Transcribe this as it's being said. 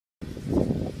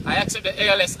I accept the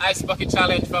ALS Ice Bucket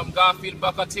Challenge from Garfield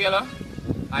Bucker Taylor.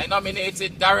 I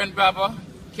nominated Darren Bravo,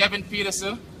 Kevin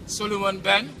Pietersen, Solomon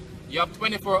Ben. You have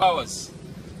 24 hours.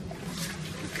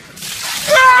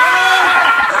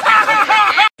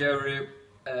 Jury,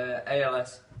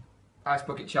 ALS Ice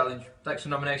Bucket Challenge. Thanks for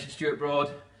nomination, Stuart Broad.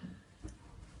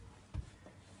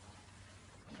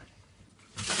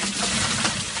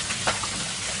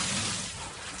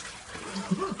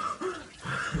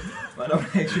 My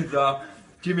nominations are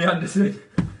Jimmy Anderson,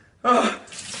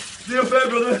 Neil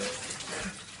Fairbrother,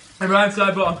 and Ryan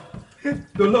Sidebottom.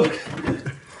 Good luck.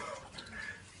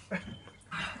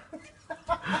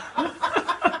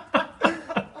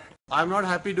 I'm not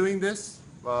happy doing this.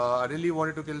 I really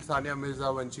wanted to kill Sania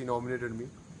Mirza when she nominated me,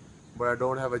 but I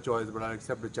don't have a choice, but I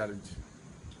accept the challenge.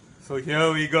 So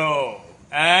here we go.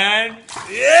 And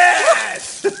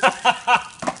yes!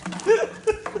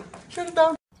 Shut it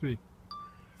down. 3.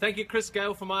 Thank you, Chris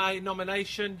Gale, for my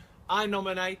nomination. I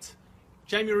nominate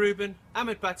Jamie Rubin,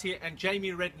 Ahmed Bhatia and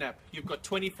Jamie Redknapp. You've got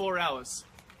 24 hours.